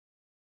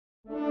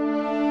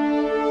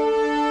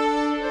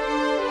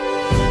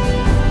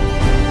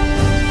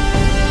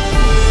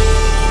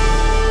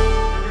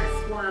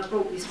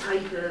this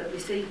paper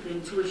this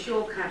evening to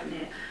assure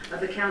Cabinet of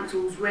the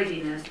Council's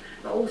readiness,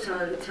 but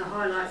also to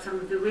highlight some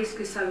of the risk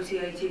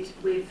associated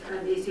with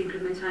its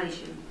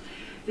implementation.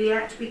 The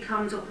Act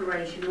becomes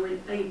operational in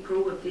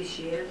April of this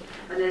year,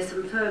 and there's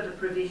some further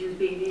provisions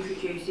being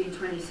introduced in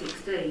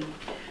 2016.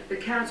 The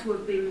Council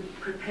have been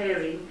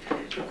preparing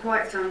for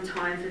quite some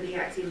time for the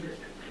Act's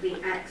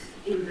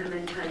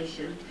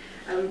implementation.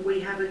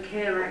 We have a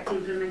Care Act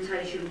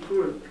implementation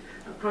group,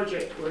 a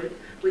project group,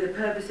 with the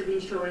purpose of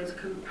ensuring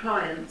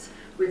compliance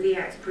with the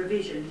Act's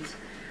provisions.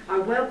 I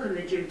welcome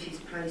the duties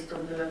placed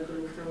on the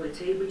local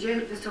authority, which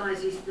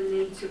emphasises the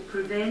need to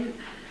prevent,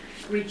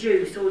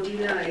 reduce or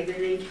delay the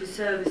need for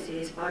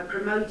services by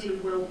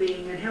promoting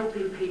well-being and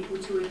helping people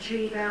to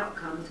achieve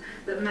outcomes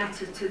that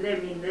matter to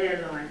them in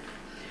their life.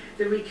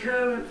 The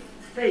recurrent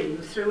theme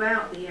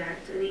throughout the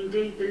Act, and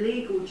indeed the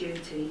legal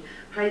duty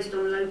placed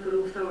on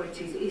local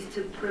authorities, is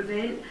to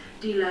prevent,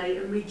 delay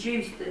and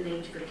reduce the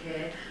need for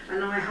care,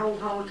 and I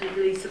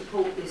wholeheartedly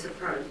support this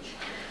approach.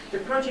 The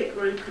project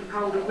group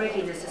compiled a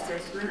readiness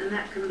assessment, and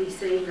that can be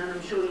seen, and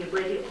I'm sure you've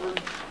read it, on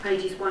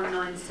pages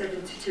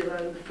 197 to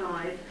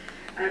 205.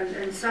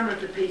 And some of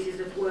the pieces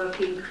of work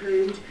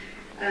include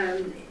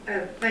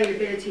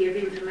availability of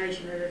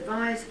information and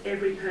advice,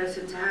 every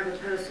person to have a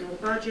personal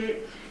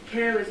budget,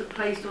 carers are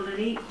placed on an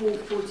equal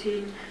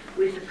footing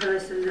with the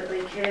person that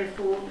they care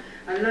for,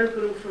 and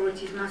local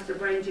authorities must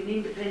arrange an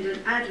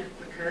independent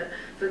advocate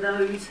for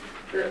those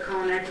that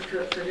can't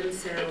advocate for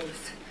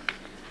themselves.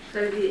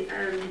 So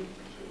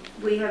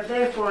we have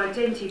therefore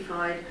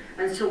identified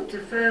and sought to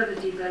further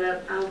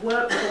develop our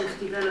workforce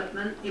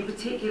development, in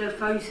particular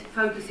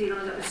focusing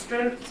on a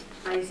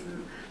strengths-based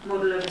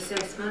model of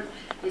assessment.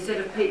 Instead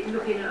of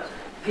looking at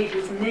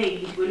people's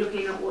needs, we're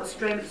looking at what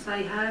strengths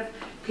they have,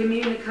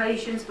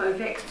 communications,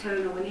 both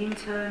external and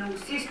internal,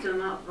 system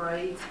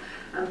upgrades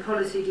and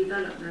policy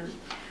development.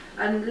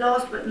 And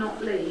last but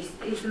not least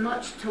is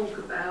much talk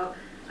about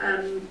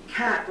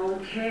cap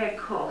on care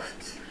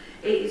costs.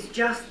 It is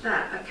just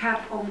that, a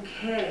cap on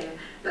care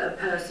that a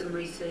person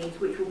receives,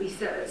 which will be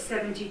set at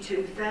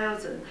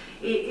 72,000.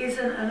 It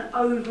isn't an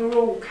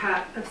overall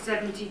cap of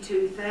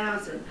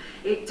 72,000.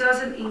 It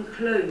doesn't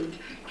include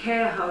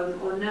care home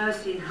or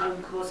nursing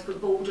home costs for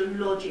board and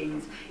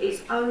lodgings.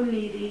 It's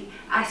only the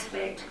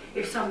aspect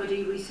if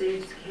somebody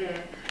receives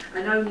care,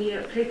 and only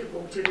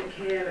applicable to the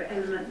care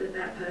element that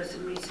that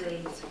person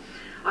receives.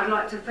 I'd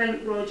like to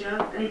thank Roger,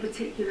 and in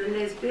particular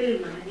Les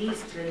Billingham and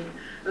his team,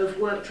 who have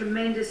worked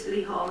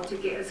tremendously hard to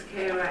get us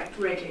Care Act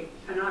ready,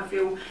 and I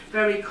feel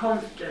very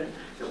confident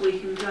that we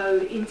can go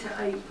into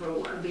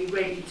April and be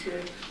ready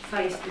to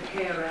face the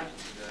Care Act.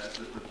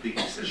 The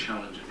biggest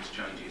challenge of this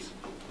change is?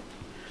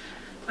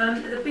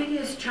 The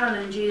biggest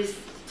challenge is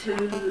to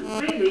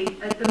really,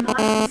 the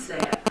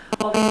mindset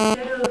of,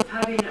 instead of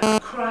having a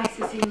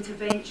crisis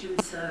intervention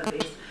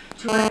service,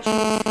 to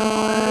actually start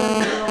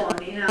early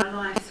on in our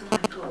life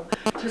cycle,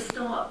 to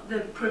start the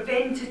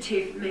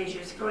preventative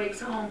measures, for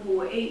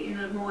example, eating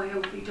a more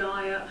healthy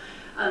diet,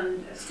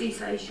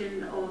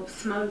 cessation of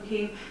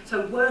smoking,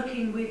 so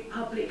working with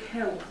public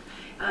health,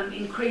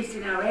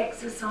 increasing our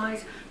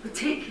exercise,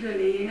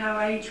 particularly in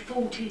our age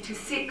 40 to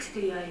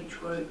 60 age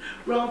group,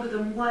 rather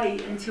than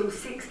wait until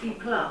 60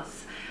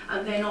 plus,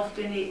 and then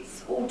often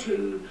it's all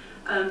too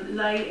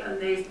late,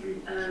 and there's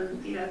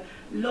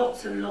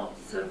lots and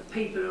lots of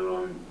people are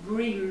on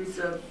reams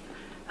of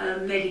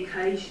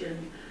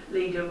medication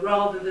leader,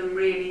 rather than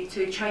really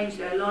to change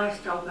their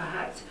lifestyle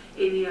perhaps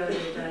in the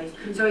earlier days.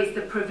 So it's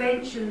the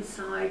prevention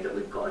side that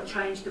we've got to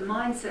change the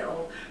mindset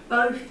of,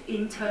 both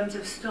in terms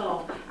of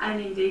staff and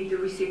indeed the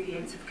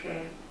recipients of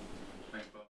care.